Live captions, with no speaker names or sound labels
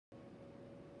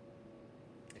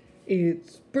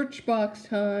It's Birchbox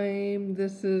time.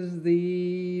 This is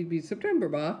the September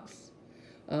box.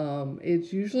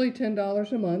 It's usually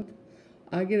 $10 a month.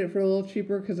 I get it for a little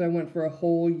cheaper because I went for a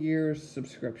whole year's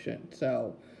subscription.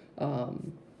 So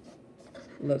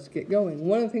let's get going.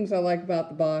 One of the things I like about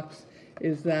the box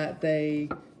is that they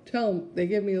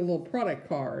give me a little product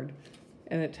card,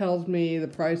 and it tells me the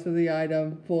price of the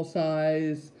item, full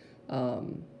size.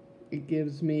 It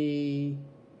gives me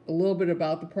a little bit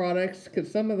about the products,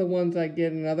 because some of the ones I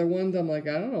get in other ones, I'm like,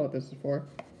 I don't know what this is for.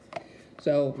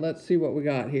 So let's see what we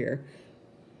got here.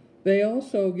 They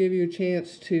also give you a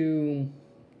chance to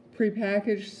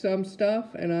prepackage some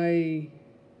stuff, and I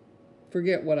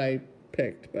forget what I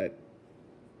picked, but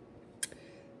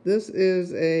this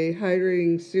is a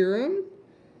hydrating serum,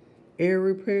 air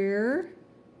repair.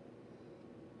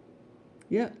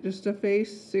 Yeah, just a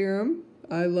face serum.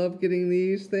 I love getting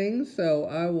these things, so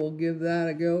I will give that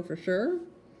a go for sure.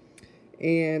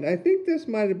 And I think this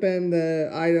might have been the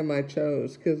item I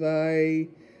chose, because I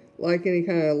like any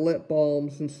kind of lip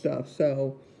balms and stuff,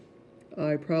 so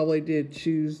I probably did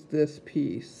choose this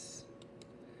piece.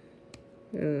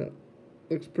 And it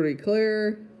looks pretty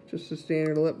clear, just a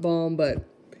standard lip balm, but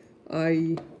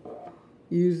I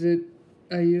use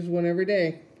one every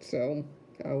day, so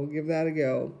I will give that a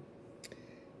go.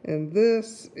 And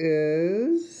this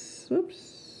is,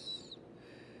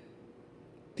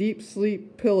 Deep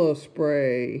Sleep Pillow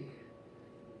Spray.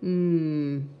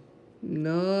 Not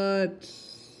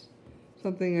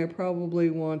something I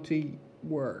probably want to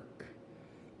work,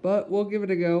 but we'll give it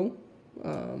a go.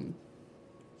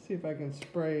 See if I can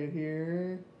spray it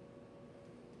here.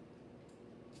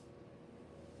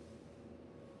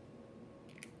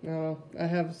 No, I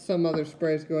have some other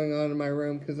sprays going on in my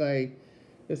room because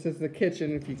this is the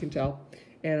kitchen, if you can tell,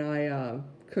 and I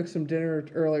cooked some dinner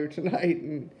earlier tonight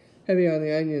and heavy on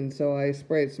the onions, so I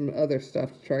sprayed some other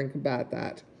stuff to try and combat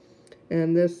that.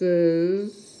 And this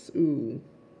is,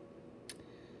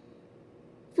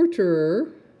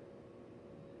 Ferture,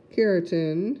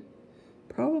 keratin,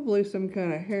 probably some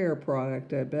kind of hair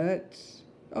product, I bet.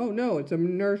 Oh no, it's a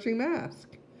nourishing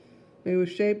mask made with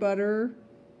shea butter.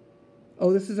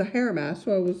 Oh, this is a hair mask,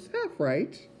 so I was half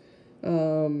right.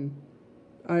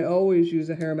 I always use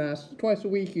a hair mask twice a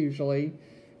week usually,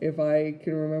 if I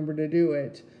can remember to do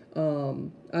it.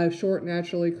 I have short,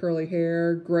 naturally curly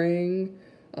hair, graying,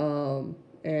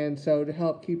 and so to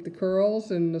help keep the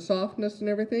curls and the softness and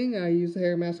everything, I use the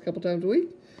hair mask a couple times a week.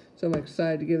 So I'm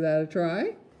excited to give that a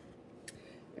try.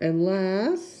 And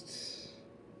last,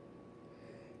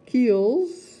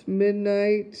 Kiehl's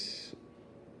Midnight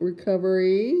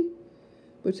Recovery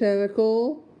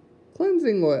Botanical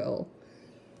Cleansing Oil.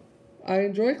 I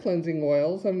enjoy cleansing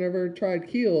oils. I've never tried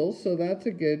Kiehl's, so that's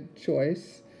a good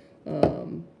choice.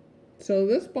 So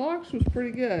this box was pretty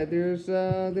good. There's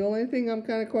the only thing I'm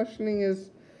kind of questioning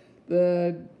is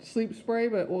the sleep spray,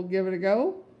 but we'll give it a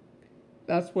go.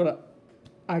 That's what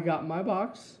I got in my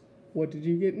box. What did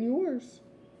you get in yours?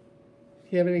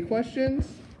 If you have any questions,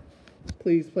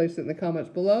 please place it in the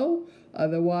comments below.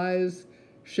 Otherwise,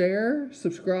 share,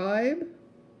 subscribe,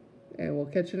 and we'll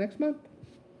catch you next month.